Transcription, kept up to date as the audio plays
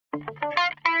Hello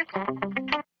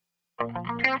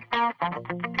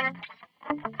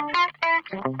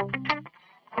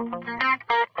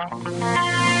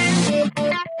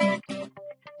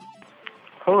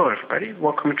everybody,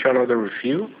 welcome to another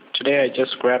review. Today I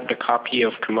just grabbed a copy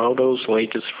of Comodo's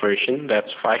latest version,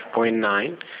 that's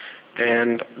 5.9,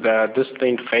 and this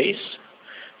interface,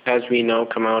 as we know,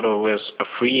 Comodo is a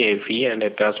free AV and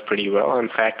it does pretty well. In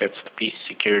fact, it's the piece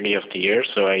security of the year,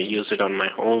 so I use it on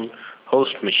my own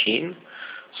host machine.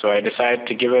 So I decided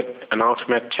to give it an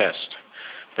ultimate test.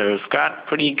 Now we've got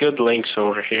pretty good links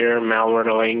over here,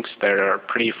 malware links that are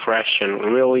pretty fresh and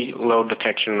really low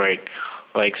detection rate.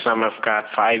 Like some have got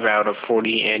 5 out of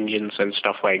 40 engines and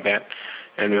stuff like that.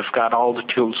 And we've got all the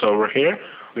tools over here.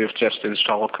 We've just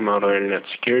installed Comodo Internet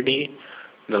Security,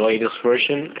 the latest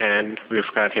version, and we've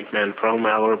got Hitman Pro,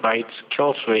 Malwarebytes,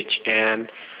 Kill Switch,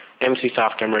 and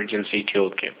MCSoft Emergency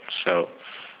Toolkit.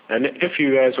 And if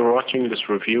you guys are watching this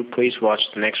review, please watch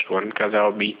the next one because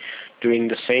I'll be doing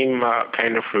the same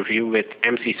kind of review with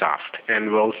MCSoft,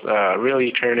 and we'll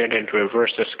really turn it into a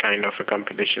versus kind of a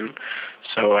competition.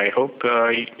 So I hope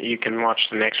you can watch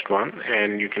the next one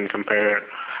and you can compare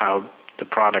how the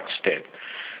products did.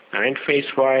 Now,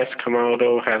 interface-wise,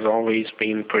 Comodo has always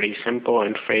been pretty simple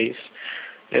interface.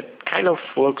 It kind of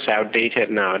looks outdated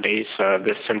nowadays,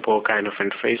 this simple kind of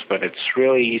interface, but it's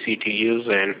really easy to use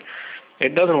and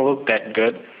it doesn't look that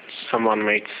good, someone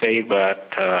might say,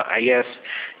 but I guess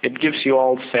it gives you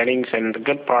all the settings, and the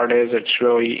good part is it's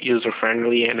really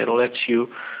user-friendly and it lets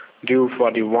you do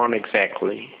what you want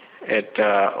exactly.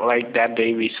 Like that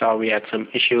day we saw we had some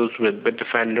issues with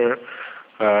Bitdefender.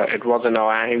 It wasn't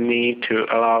allowing me to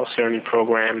allow certain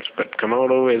programs, but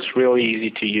Comodo is really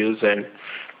easy to use, and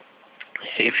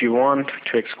if you want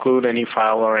to exclude any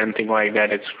file or anything like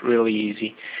that, it's really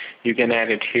easy. You can add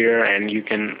it here, and you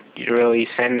can really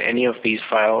send any of these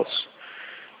files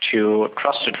to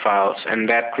trusted files, and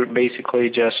that basically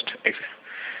just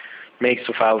makes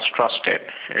the files trusted.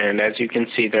 And as you can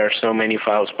see, there are so many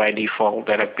files by default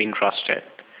that have been trusted.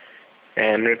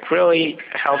 And it really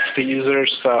helps the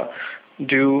users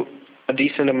do a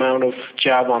decent amount of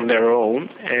job on their own,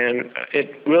 and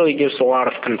it really gives a lot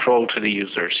of control to the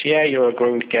users. Yeah, you're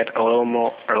going to get a little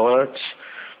more alerts,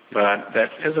 but that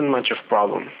isn't much of a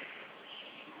problem.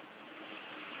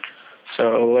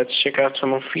 So let's check out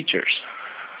some of the features.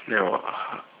 Now,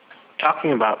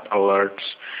 talking about alerts,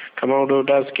 Comodo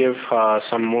does give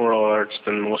some more alerts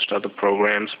than most other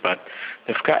programs, but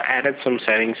they've added some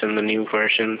settings in the new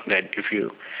version that if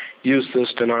you use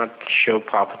this to not show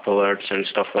pop-up alerts and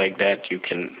stuff like that, you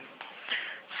can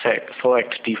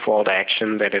select default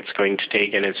action that it's going to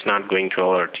take and it's not going to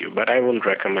alert you. But I wouldn't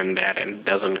recommend that, and it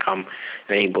doesn't come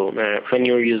enabled. When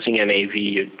you're using an AV,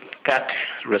 you've got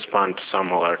to respond to some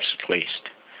alerts at least.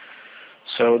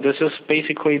 So this is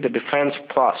basically the Defense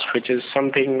Plus, which is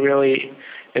something really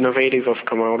innovative of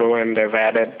Comodo, and they've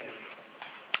added,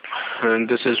 and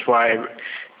this is why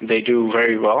they do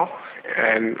very well.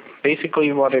 And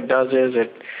basically what it does is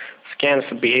it scans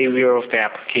the behavior of the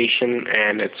application,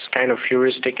 and it's kind of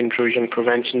heuristic intrusion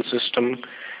prevention system,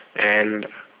 and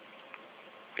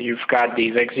you've got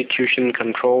these execution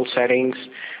control settings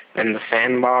and the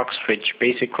sandbox, which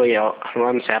basically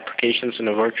runs applications in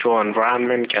a virtual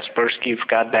environment. Kaspersky, you've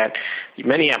got that.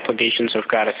 Many applications have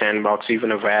got a sandbox,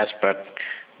 even a VAS, but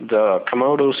the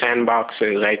Comodo sandbox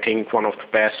is, I think, one of the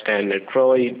best, and it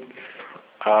really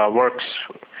works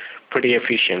pretty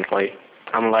efficiently,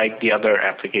 unlike the other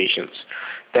applications.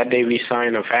 That day we saw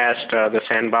in a VAST, the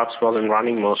sandbox wasn't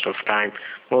running most of the time.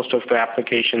 Most of the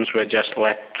applications were just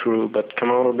let through, but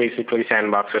Comodo basically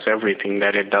sandboxes everything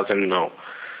that it doesn't know.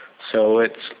 So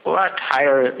it's a lot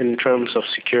higher in terms of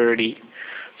security.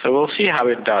 So we'll see how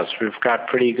it does. We've got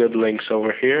pretty good links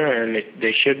over here, and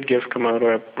they should give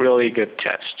Comodo a really good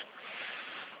test.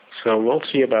 So we'll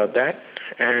see about that.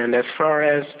 And as far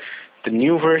as the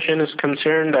new version is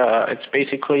concerned, it's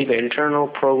basically the internal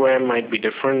program might be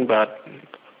different, but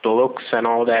the looks and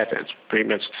all that is pretty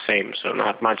much the same, so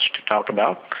not much to talk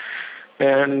about.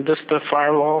 And this is the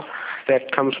firewall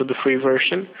that comes with the free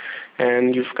version.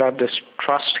 And you've got this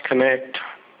Trust Connect.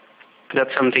 That's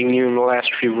something new in the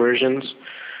last few versions.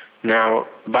 Now,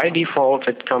 by default,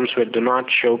 it comes with do not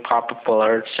show pop-up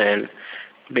alerts and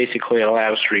basically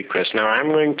allows requests. Now, I'm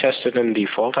going to test it in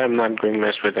default. I'm not going to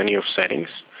mess with any of settings.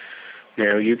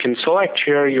 Now, you can select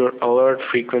here your alert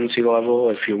frequency level.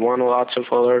 If you want lots of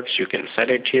alerts, you can set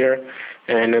it here,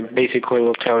 and it basically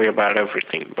will tell you about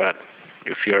everything. But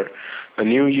if you're a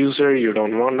new user, you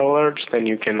don't want alerts, then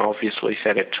you can obviously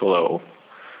set it to low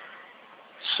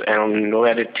and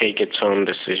let it take its own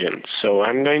decision. So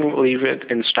I'm going to leave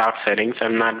it in stock settings.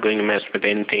 I'm not going to mess with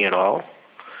anything at all.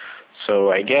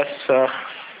 So I guess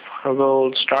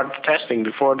we'll start the testing.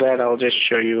 Before that, I'll just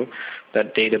show you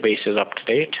that database is up to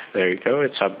date. There you go,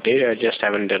 it's updated. I just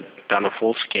haven't done a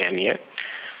full scan yet.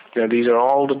 Now these are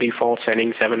all the default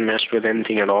settings, haven't messed with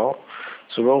anything at all.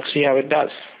 So we'll see how it does.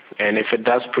 And if it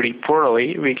does pretty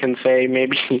poorly, we can say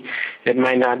maybe it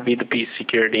might not be the piece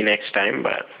security next time,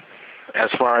 but as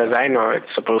far as I know,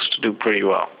 it's supposed to do pretty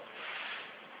well.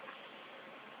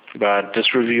 But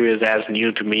this review is as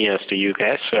new to me as to you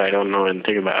guys, so I don't know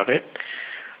anything about it.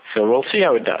 So we'll see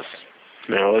how it does.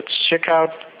 Now let's check out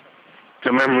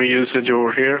the memory usage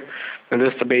over here. And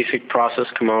this is the basic process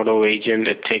Comodo agent.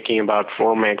 It's taking about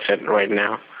 4 megs right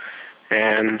now.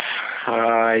 And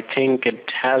I think it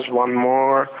has one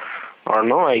more, or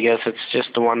no, I guess it's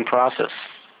just the one process.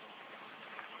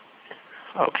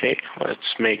 Okay,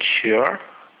 let's make sure.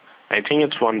 I think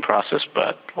it's one process,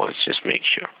 but let's just make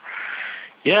sure.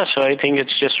 Yeah, so I think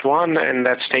it's just one, and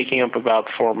that's taking up about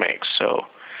 4 megs. So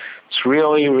it's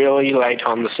really, really light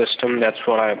on the system. That's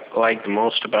what I like the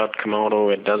most about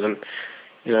Comodo. It doesn't,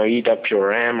 eat up your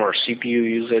RAM or CPU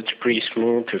usage. Pretty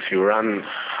smooth. If you run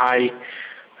high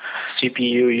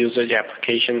CPU usage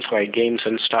applications like games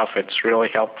and stuff, it's really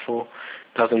helpful.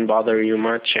 Doesn't bother you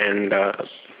much, and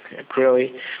it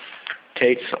really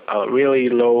takes a really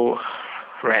low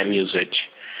RAM usage.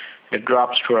 It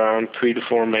drops to around 3 to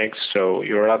 4 megs, so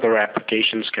your other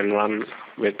applications can run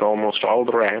with almost all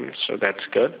the RAM, so that's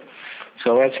good.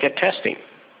 So let's get testing.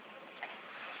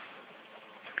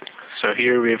 So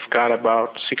here we've got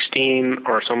about 16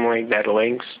 or something like that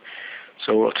links,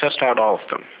 so we'll test out all of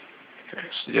them.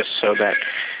 Just so that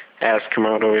as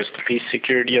Comodo is the piece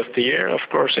security of the year, of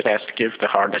course it has to give the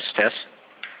hardest test,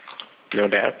 no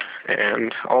doubt.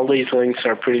 And all these links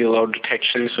are pretty low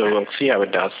detection, so we'll see how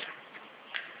it does.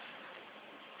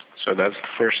 So that's the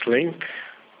first link.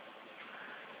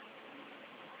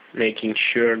 Making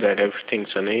sure that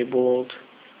everything's enabled.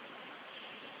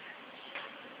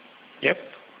 Yep,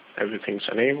 everything's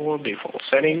enabled, default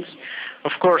settings.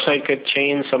 Of course, I could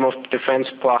change some of the Defense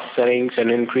Plus settings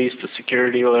and increase the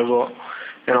security level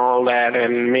and all that,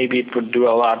 and maybe it would do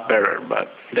a lot better, but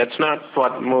that's not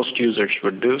what most users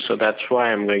would do, so that's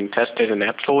why I'm going to test it in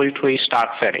absolutely stock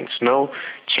settings, no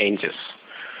changes.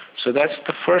 So that's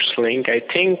the first link. I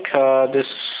think this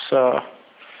is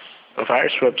a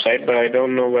virus website, but I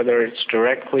don't know whether it's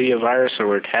directly a virus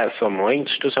or it has some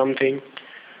links to something.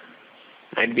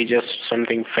 Might be just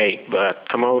something fake, but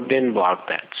Comodo didn't block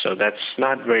that, so that's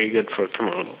not very good for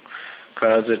Comodo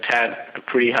because it had a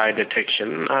pretty high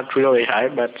detection. Not really high,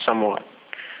 but somewhat.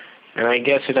 And I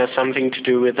guess it has something to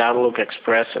do with Outlook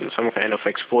Express and some kind of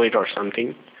exploit or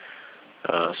something.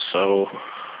 So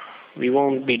we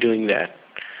won't be doing that.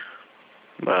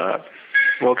 But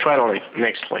we'll try the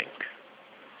next link.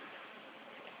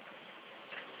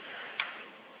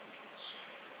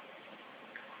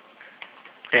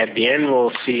 At the end,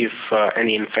 we'll see if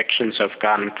any infections have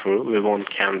gotten through. We won't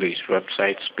count these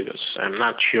websites because I'm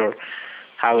not sure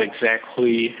how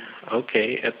exactly.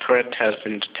 Okay, a threat has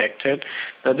been detected.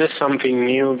 Now, this is something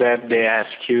new that they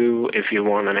ask you if you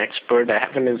want an expert. I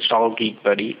haven't installed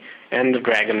GeekBuddy and the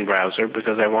Dragon browser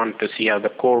because I want to see how the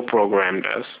core program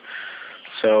does.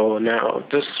 So now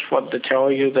this is what they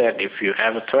tell you, that if you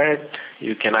have a threat,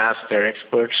 you can ask their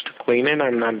experts to clean it.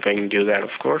 I'm not going to do that,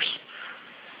 of course.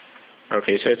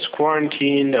 Okay, so it's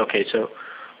quarantined. Okay, so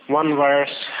one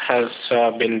virus has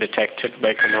been detected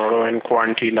by Comodo and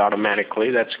quarantined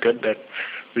automatically. That's good. That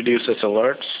reduces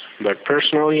alerts. But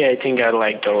personally, I think I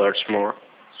like the alerts more.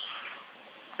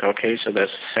 Okay, so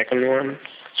that's the second one.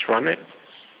 Let's run it.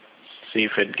 See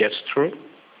if it gets through.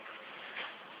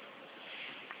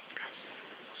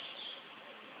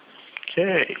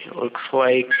 Okay, looks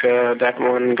like that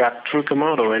one got through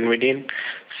Comodo, and we didn't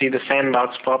see the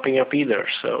sandbox popping up either.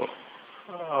 So,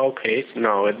 okay,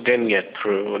 no, it didn't get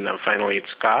through. Now finally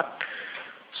it's got.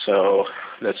 So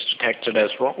that's detected as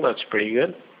well. That's pretty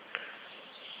good.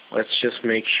 Let's just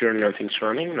make sure nothing's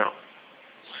running. No.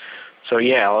 So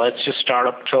yeah, let's just start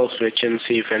up kill switch and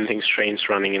see if anything strange's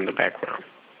running in the background.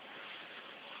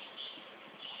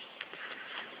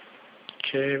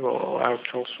 Okay, we'll allow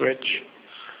kill switch.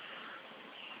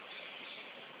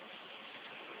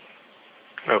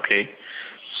 Okay,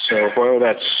 so while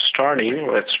that's starting,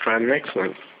 let's try the next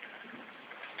one.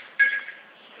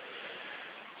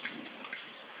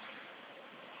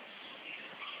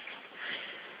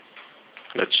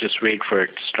 Let's just wait for it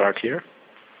to start here.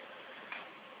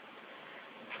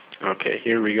 Okay,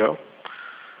 here we go.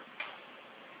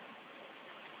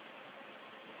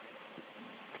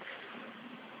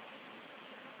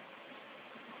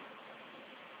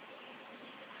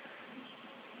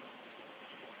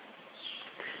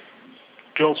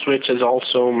 kill switch is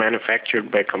also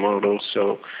manufactured by Comodo,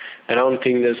 so I don't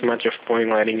think there's much of point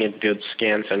letting it do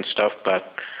scans and stuff,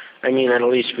 but I mean, at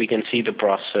least we can see the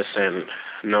process and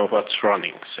know what's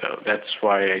running, so that's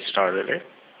why I started it.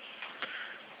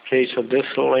 Okay, so this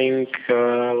link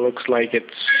looks like it's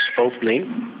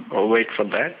opening. I'll wait for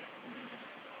that.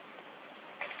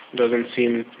 Doesn't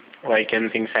seem like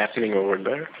anything's happening over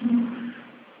there.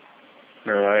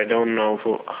 Now, I don't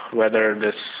know whether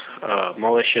this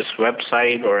malicious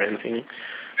website or anything,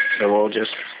 so we'll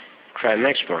just try the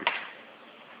next one.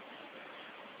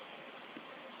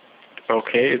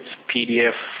 Okay, it's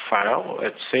PDF file.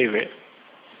 Let's save it.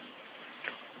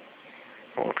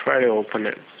 I'll try to open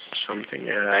it. Something.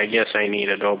 I guess I need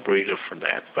a Adobe Reader for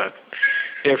that, but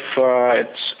if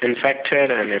it's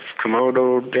infected and if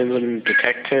Comodo didn't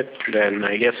detect it, then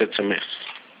I guess it's a miss.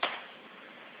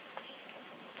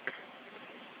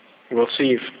 We'll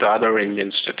see if the other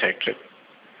engines detect it.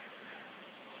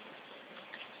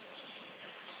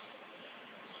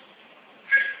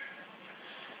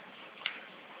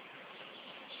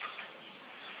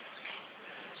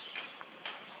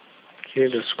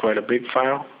 Okay, this is quite a big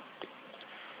file.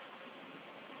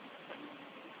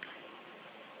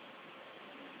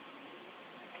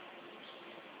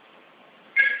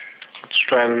 Let's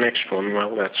try the next one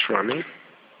while that's running.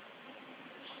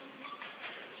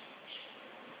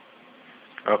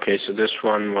 Okay, so this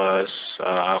one was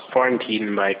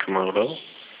quarantined by Comodo.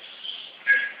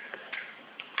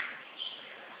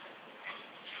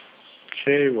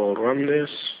 Okay, we'll run this.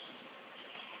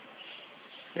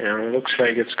 And it looks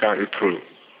like it's gotten through.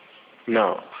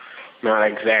 No, not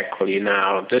exactly.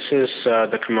 Now, this is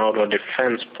the Comodo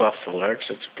Defense Plus alerts.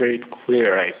 It's pretty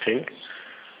clear, I think.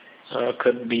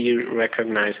 Could be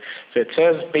recognized. So it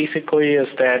says basically is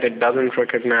that it doesn't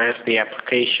recognize the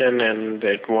application and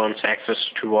it wants access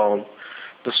to all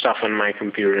the stuff on my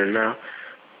computer. Now,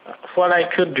 what I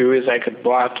could do is I could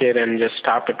block it and just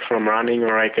stop it from running,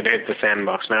 or I could hit the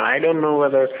sandbox. Now, I don't know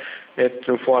whether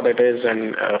what it is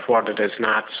and what it is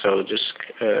not, so just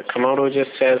Comodo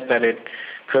just says that it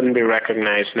couldn't be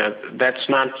recognized. Now, that's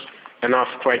not enough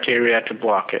criteria to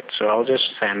block it, so I'll just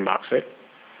sandbox it.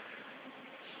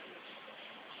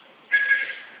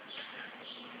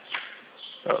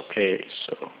 Okay,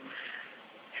 so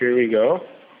here we go.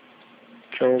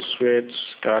 Kill switch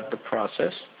got the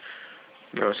process.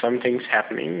 Now something's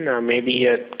happening. Now maybe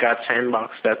it got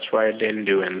sandboxed, that's why it didn't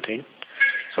do anything.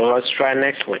 So let's try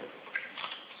next link.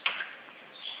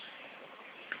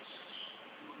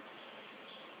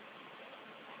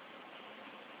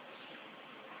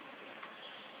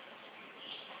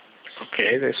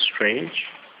 Okay, that's strange.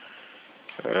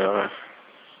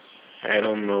 I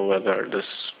don't know whether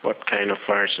what kind of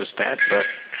virus is that, but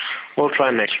we'll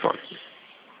try next one.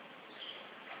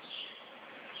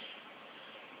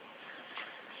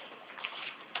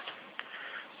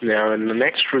 Now in the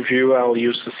next review, I'll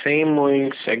use the same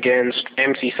links against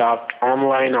MCSoft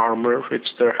Online Armor.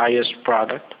 It's their highest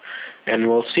product, and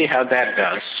we'll see how that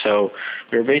does. So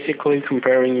we're basically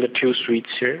comparing the two suites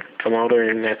here, Comodo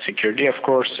Internet Security. Of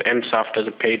course, MCSoft is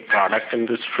a paid product and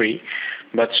it's free,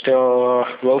 but still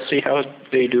we'll see how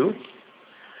they do.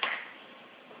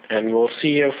 And we'll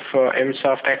see if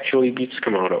MCSoft actually beats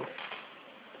Comodo.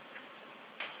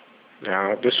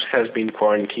 Now this has been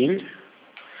quarantined.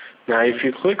 Now, if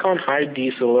you click on hide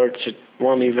these alerts, it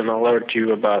won't even alert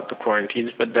you about the quarantines,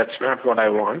 but that's not what I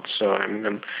want, so I'm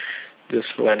going to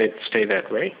just let it stay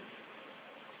that way.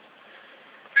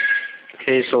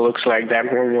 Okay, so it looks like that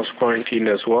one was quarantined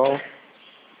as well.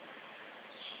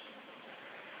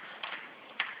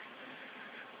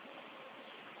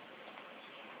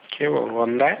 Okay, we'll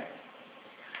run that.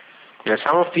 Now,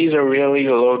 some of these are really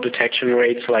low detection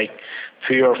rates, like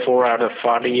 3 or 4 out of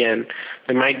 40, and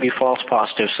there might be false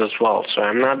positives as well. So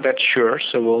I'm not that sure.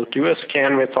 So we'll do a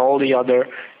scan with all the other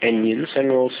engines, and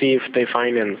we'll see if they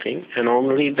find anything. And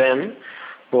only then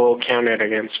we'll count it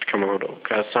against Comodo,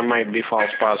 because some might be false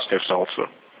positives also.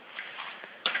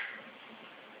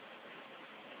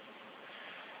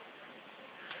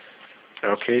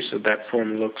 Okay, so that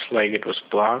one looks like it was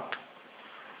blocked.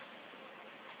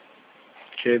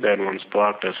 Okay, that one's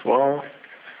blocked as well.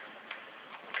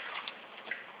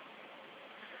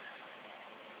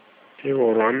 Okay,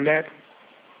 we'll run that.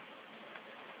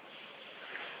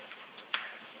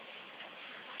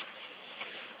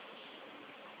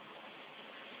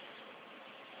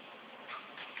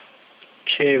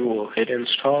 Okay, we'll hit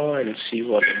install and see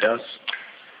what it does.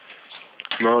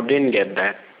 No, didn't get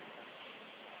that.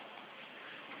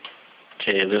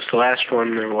 Okay, this last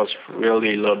one was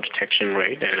really low detection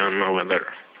rate. I don't know whether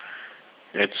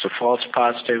it's a false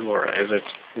positive or is it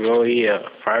really a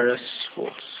virus.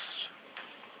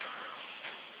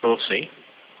 We'll see.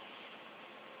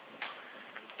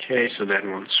 Okay, so that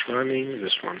one's running,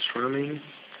 this one's running.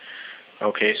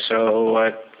 Okay,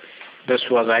 so this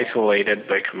was isolated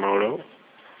by Comodo.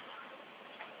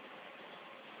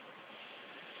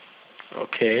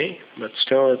 Okay, but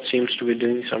still it seems to be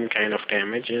doing some kind of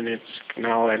damage, and it's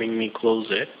now letting me close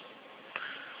it.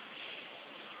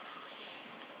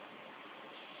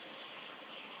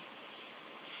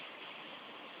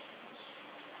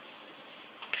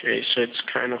 Okay, so it's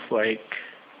kind of like,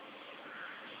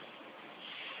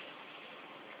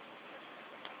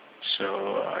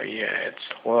 yeah, it's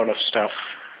a lot of stuff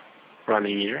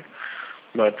running here,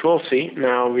 but we'll see.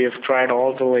 Now we have tried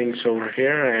all the links over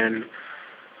here, and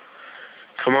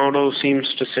Comodo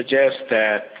seems to suggest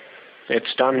that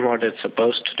it's done what it's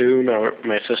supposed to do. Now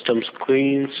my system's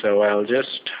clean, so I'll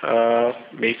just,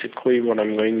 basically what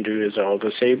I'm going to do is I'll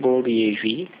disable the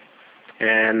AV,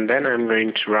 and then I'm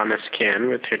going to run a scan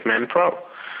with Hitman Pro.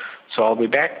 So I'll be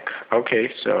back. Okay,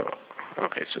 so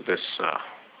this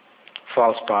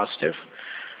false positive.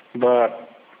 But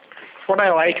what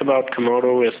I like about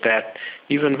Comodo is that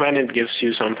even when it gives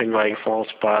you something like false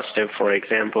positive, for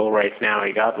example, right now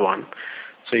I got one,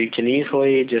 so you can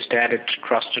easily just add it to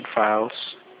trusted files,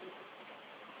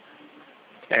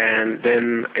 and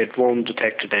then it won't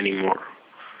detect it anymore.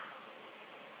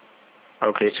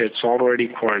 Okay, so it's already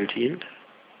quarantined.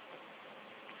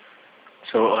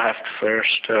 So we'll have to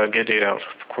first get it out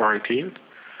of quarantine.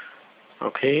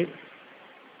 Okay.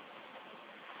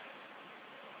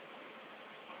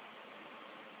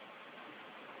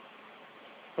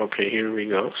 Okay, here we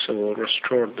go. So we'll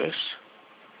restore this.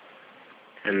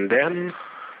 And then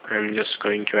I'm just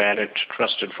going to add it to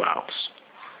trusted files.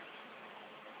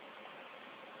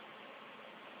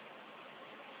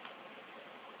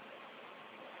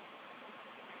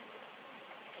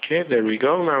 Okay, there we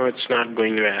go. Now it's not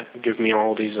going to give me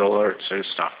all these alerts and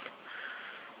stuff.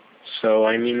 So,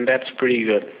 I mean, that's pretty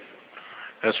good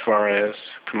as far as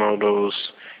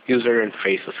Comodo's user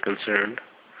interface is concerned.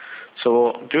 So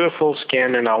we'll do a full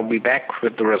scan, and I'll be back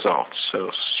with the results. So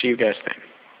see you guys then.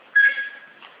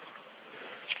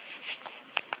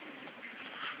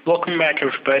 Welcome back,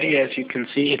 everybody. As you can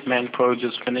see, Hitman Pro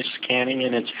just finished scanning,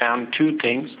 and it's found two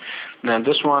things. Now,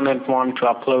 this one it wanted to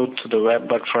upload to the web,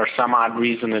 but for some odd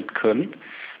reason it couldn't.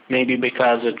 Maybe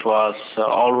because it was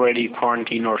already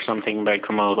quarantined or something by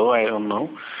Comodo, I don't know.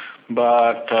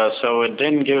 But so it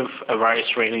didn't give a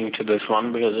virus rating to this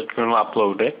one because it couldn't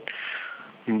upload it.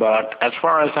 But as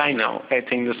far as I know, I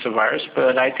think this is a virus,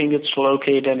 but I think it's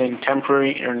located in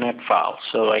temporary internet files,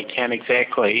 so I can't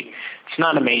exactly, it's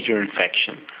not a major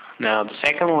infection. Now, the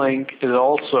second link is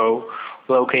also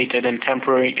located in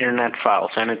temporary internet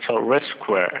files, and it's a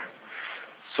riskware.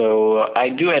 So I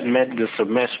do admit this is a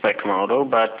miss by Comodo,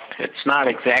 but it's not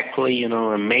exactly,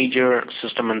 a major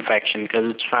system infection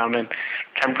because it's found in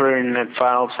temporary internet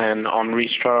files, and on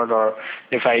restart, or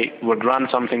if I would run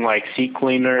something like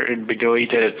CCleaner, it'd be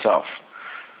deleted itself.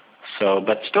 So,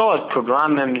 but still it could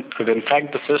run and it could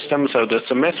infect the system, so this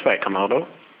is a miss by Comodo.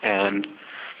 And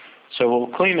so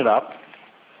we'll clean it up.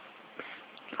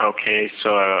 Okay,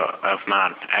 so I've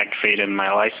not activated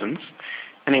my license.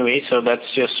 Anyway, so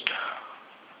that's just,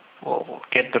 we'll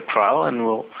get the trial and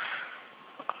we'll,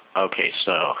 okay,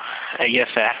 so I guess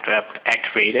I have to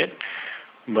activate it,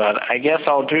 but I guess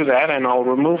I'll do that and I'll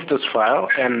remove this file,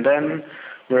 and then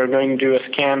we're going to do a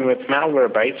scan with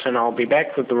Malwarebytes, and I'll be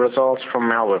back with the results from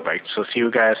Malwarebytes. So see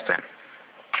you guys then.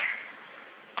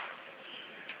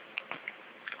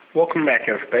 Welcome back,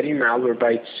 everybody.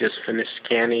 Malwarebytes just finished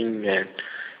scanning, and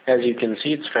as you can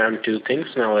see, it's found two things.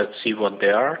 Now let's see what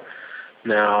they are.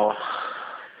 Now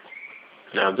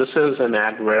this is an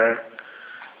adware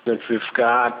that we've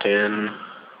got in,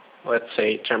 let's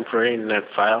say, temporary internet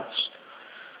files.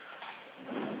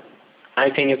 I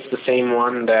think it's the same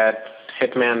one that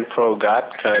Hitman Pro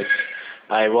got, because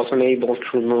I wasn't able to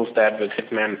remove that with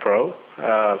Hitman Pro.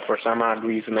 For some odd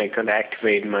reason, I couldn't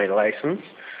activate my license.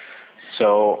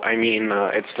 So, I mean,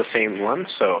 it's the same one,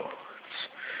 so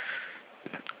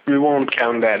we won't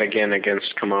count that again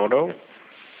against Comodo.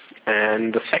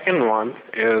 And the second one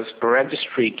is a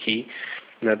registry key.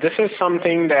 Now, this is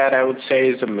something that I would say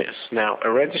is a miss. Now, a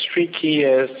registry key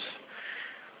is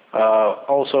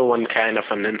also one kind of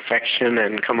an infection,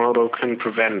 and Comodo can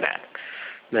prevent that.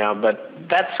 Now, but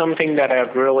that's something that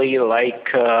I'd really like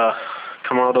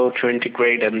Comodo to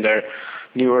integrate in their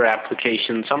newer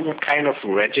application, some kind of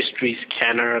registry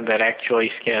scanner that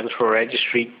actually scans for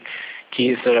registry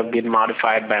keys that have been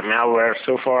modified by malware.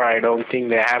 So far, I don't think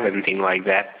they have anything like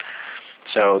that.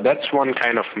 So that's one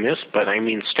kind of miss, but I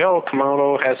mean, still,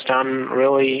 Comodo has done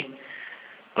really,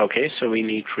 okay, so we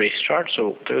need to restart, so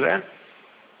we'll do that.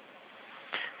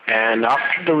 And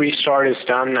after the restart is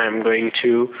done, I'm going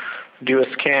to do a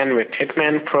scan with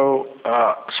Hitman Pro.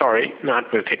 Sorry,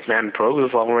 not with Hitman Pro.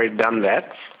 We've already done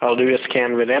that. I'll do a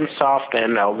scan with MSoft,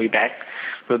 and I'll be back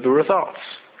with the results.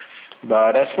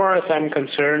 But as far as I'm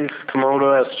concerned,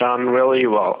 Comodo has done really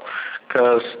well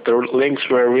because the links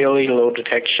were really low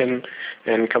detection,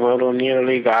 and Comodo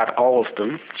nearly got all of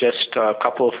them, just a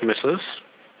couple of misses.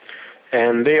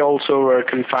 And they also were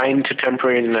confined to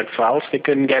temporary internet files. They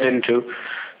couldn't get into,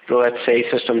 let's say,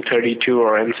 System 32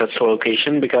 or NSET's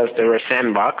location because they were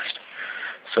sandboxed.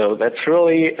 So that's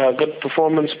really a good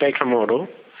performance by Comodo.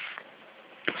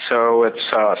 So it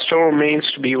still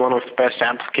remains to be one of the best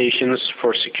applications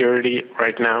for security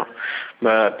right now.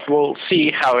 But we'll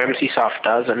see how MCSoft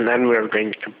does, and then we're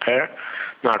going to compare.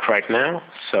 Not right now.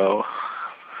 So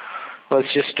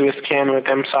let's just do a scan with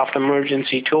MSoft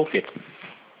Emergency Toolkit.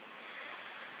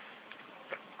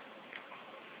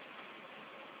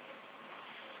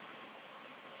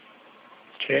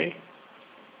 Okay.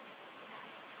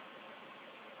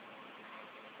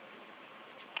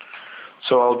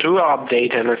 So I'll do an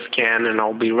update and a scan, and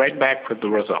I'll be right back with the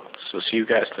results. So see you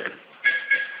guys then.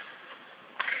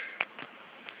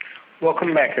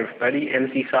 Welcome back, everybody.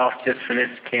 MCSoft just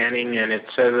finished scanning, and it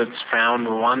says it's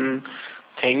found one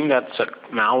thing that's a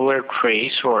malware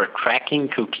trace or a tracking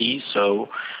cookie. So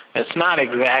it's not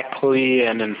exactly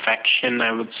an infection,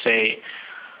 I would say,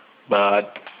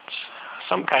 but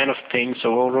some kind of thing.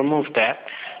 So we'll remove that.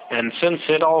 And since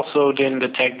it also didn't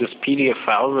detect this PDF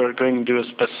file, we're going to do a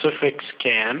specific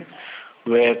scan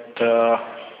with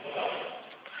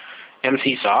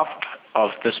MCSoft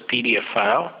of this PDF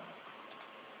file.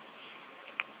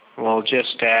 We'll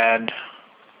just add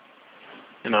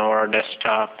our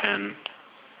desktop, and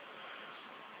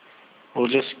we'll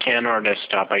just scan our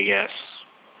desktop, I guess.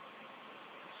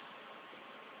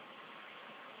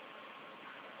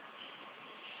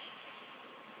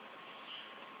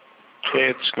 Okay,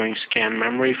 it's going to scan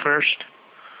memory first.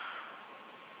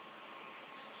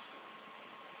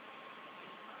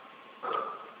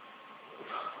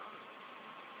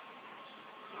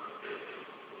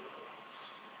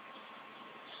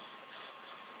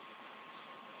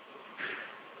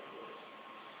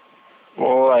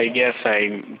 Well, I guess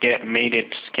I made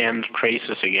it scan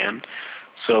traces again.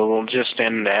 So we'll just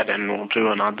end that, and we'll do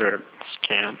another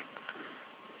scan.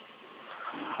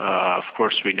 Of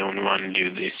course, we don't want to do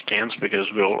these scans because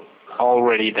we've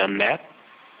already done that.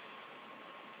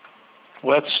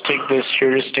 Let's take this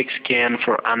heuristic scan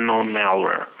for unknown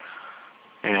malware.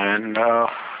 And now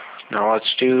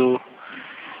let's do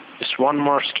just one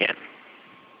more scan.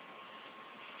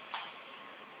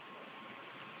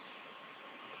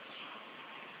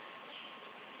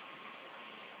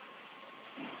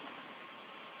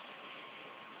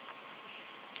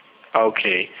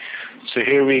 Okay, so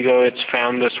here we go. It's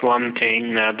found this one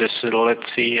thing. Now let's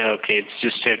see. Okay, it's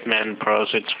just Hitman Pro,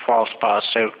 so it's false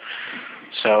positive.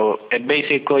 So it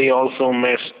basically also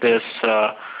missed this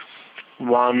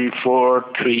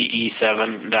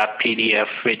 143e7.pdf,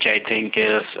 which I think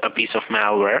is a piece of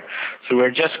malware. So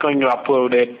we're just going to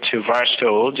upload it to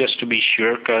Varstol just to be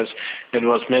sure, because it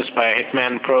was missed by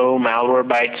Hitman Pro,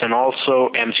 Malwarebytes, and also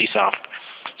MCSoft.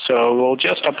 So we'll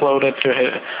just upload it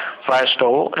to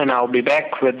Firestore, and I'll be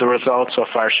back with the results of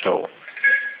Firestore.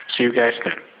 See you guys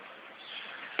then.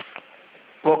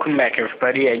 Welcome back,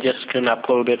 everybody. I just couldn't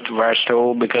upload it to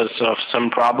Firestore because of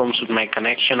some problems with my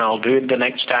connection. I'll do it the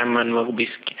next time when we'll be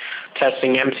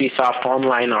testing MCSoft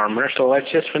Online Armor. So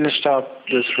let's just finish up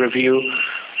this review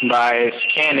by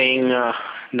scanning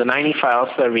the 90 files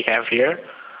that we have here.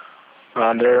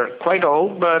 They're quite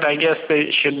old, but I guess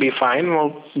they should be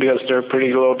fine because they're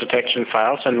pretty low detection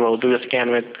files, and we'll do a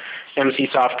scan with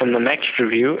MCSoft in the next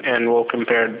review, and we'll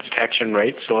compare the detection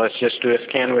rates. So let's just do a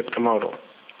scan with Comodo.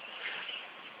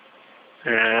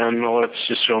 And let's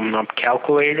just open up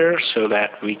Calculator so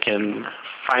that we can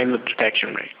find the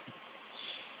detection rate.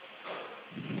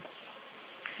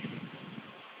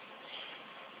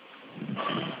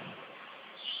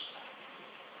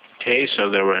 Okay, so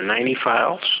there were 90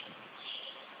 files.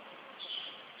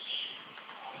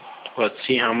 Let's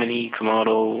see how many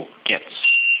Comodo gets.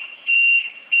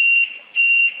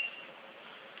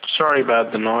 Sorry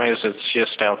about the noise, it's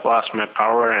just I've lost my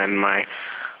power and my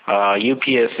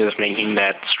UPS is making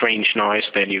that strange noise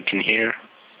that you can hear.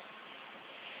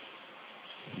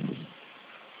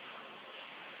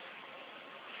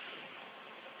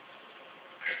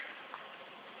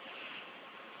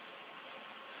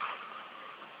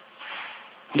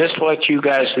 Just to let you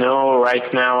guys know,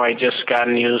 right now I just got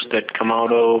news that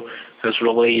Comodo has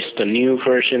released a new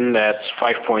version that's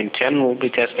 5.10. We'll be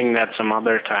testing that some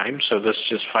other time, so this is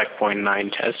just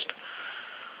 5.9 test.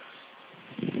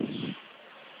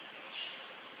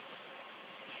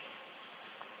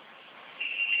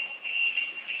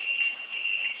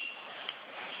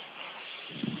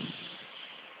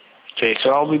 Okay,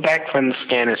 so I'll be back when the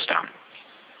scan is done.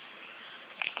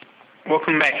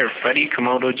 Welcome back, everybody.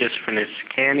 Comodo just finished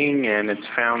scanning, and it's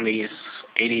found these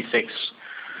 86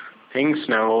 things.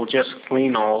 Now we'll just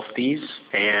clean all of these,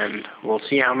 and we'll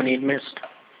see how many it missed.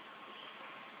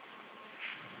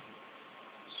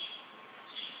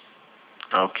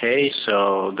 Okay,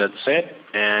 so that's it,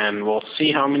 and we'll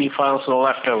see how many files are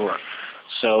left over.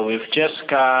 So we've just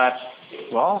got,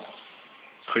 well,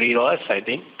 pretty less, I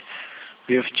think.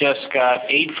 We've just got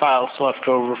 8 files left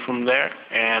over from there,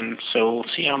 and so we'll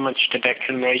see how much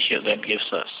detection ratio that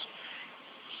gives us.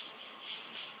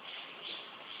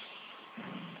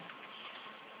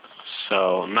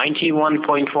 So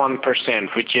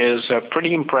 91.1%, which is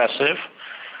pretty impressive.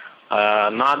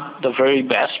 Not the very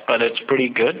best, but it's pretty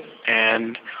good.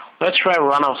 And let's try a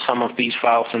run of some of these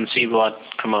files and see what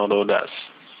Comodo does.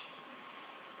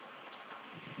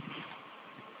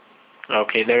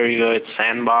 Okay, there you go. It's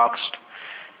sandboxed,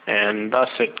 and thus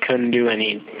it couldn't do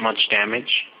much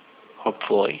damage,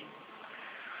 hopefully.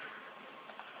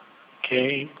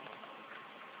 Okay.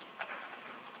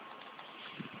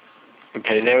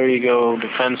 Okay, there you go.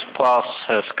 Defense Plus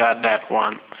has got that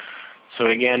one. So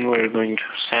again, we're going to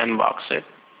sandbox it.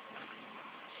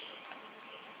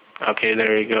 Okay,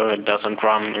 there you go. It doesn't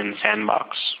run in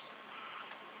sandbox.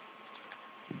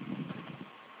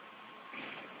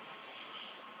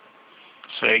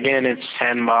 So again, it's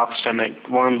sandboxed and it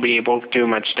won't be able to do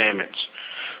much damage.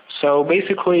 So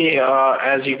basically,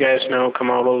 as you guys know,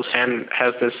 Comodo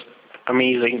has this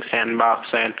amazing sandbox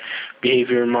and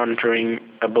behavior monitoring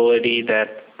ability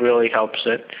that really helps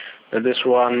it. This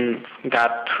one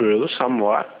got through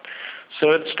somewhat.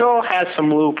 So it still has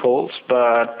some loopholes,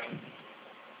 but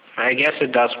I guess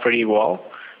it does pretty well.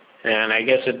 And I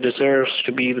guess it deserves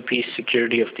to be the Peace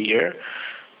Security of the Year.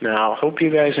 Now, hope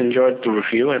you guys enjoyed the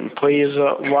review, and please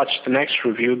watch the next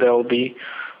review. They'll be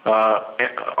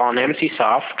on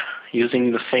MCSoft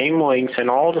using the same links and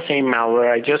all the same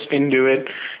malware. I just didn't do it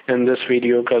in this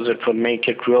video because it would make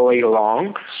it really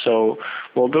long. So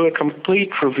we'll do a complete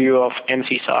review of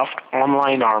MCSoft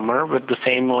Online Armor with the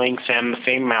same links and the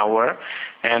same malware,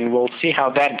 and we'll see how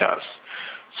that does.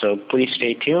 So please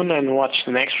stay tuned and watch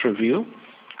the next review.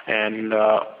 And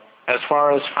as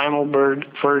far as final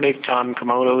verdict on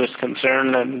Comodo is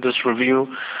concerned, and this review,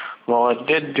 well, it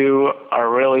did do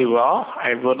really well.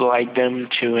 I would like them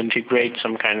to integrate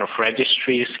some kind of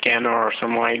registry scanner or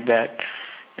something like that,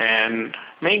 and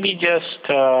maybe just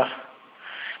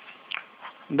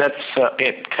that's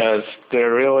it, because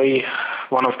they're really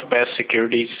one of the best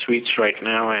security suites right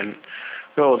now, and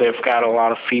they've got a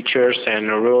lot of features and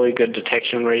a really good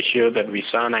detection ratio that we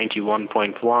saw,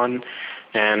 91.1.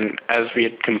 And as we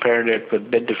had compared it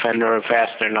with Bitdefender,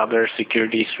 Avast, and other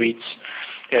security suites,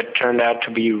 it turned out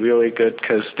to be really good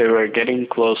because they were getting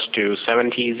close to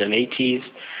 70s and 80s.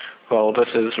 Well, this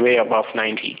is way above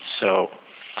 90s. So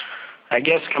I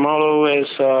guess Comodo is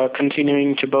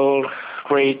continuing to build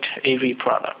great AV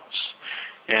products.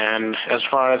 And as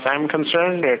far as I'm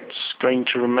concerned, it's going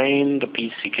to remain the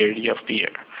Peace Security of the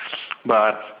Year.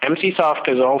 But MCSoft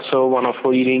is also one of the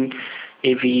leading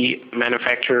AV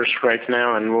manufacturers right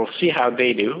now, and we'll see how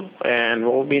they do. And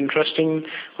will be interesting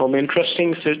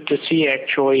to see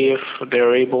actually if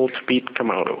they're able to beat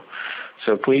Comodo.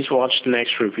 So please watch the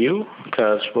next review,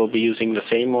 because we'll be using the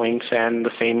same links and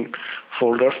the same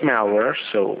folder of malware.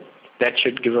 So that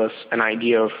should give us an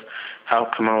idea of how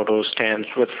Comodo stands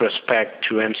with respect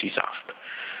to MCSoft.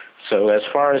 So as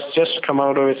far as just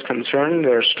Comodo is concerned,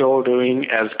 they're still doing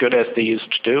as good as they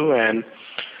used to do, and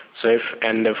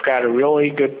they've got a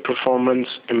really good performance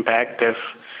impact. They've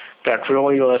got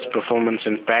really less performance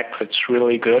impact. It's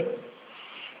really good.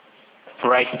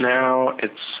 Right now,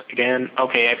 it's, again,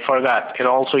 okay, I forgot. It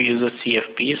also uses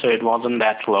CFP, so it wasn't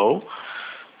that low.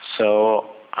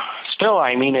 So still,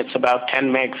 I mean, it's about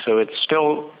 10 meg, so it's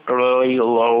still a really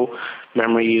low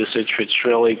memory usage, which is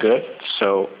really good.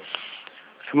 So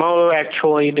Comodo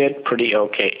actually did pretty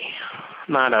okay.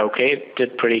 Not okay, it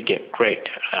did pretty great.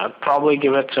 I'd probably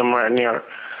give it somewhere near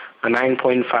a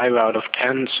 9.5 out of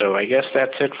 10, so I guess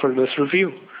that's it for this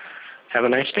review. Have a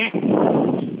nice day.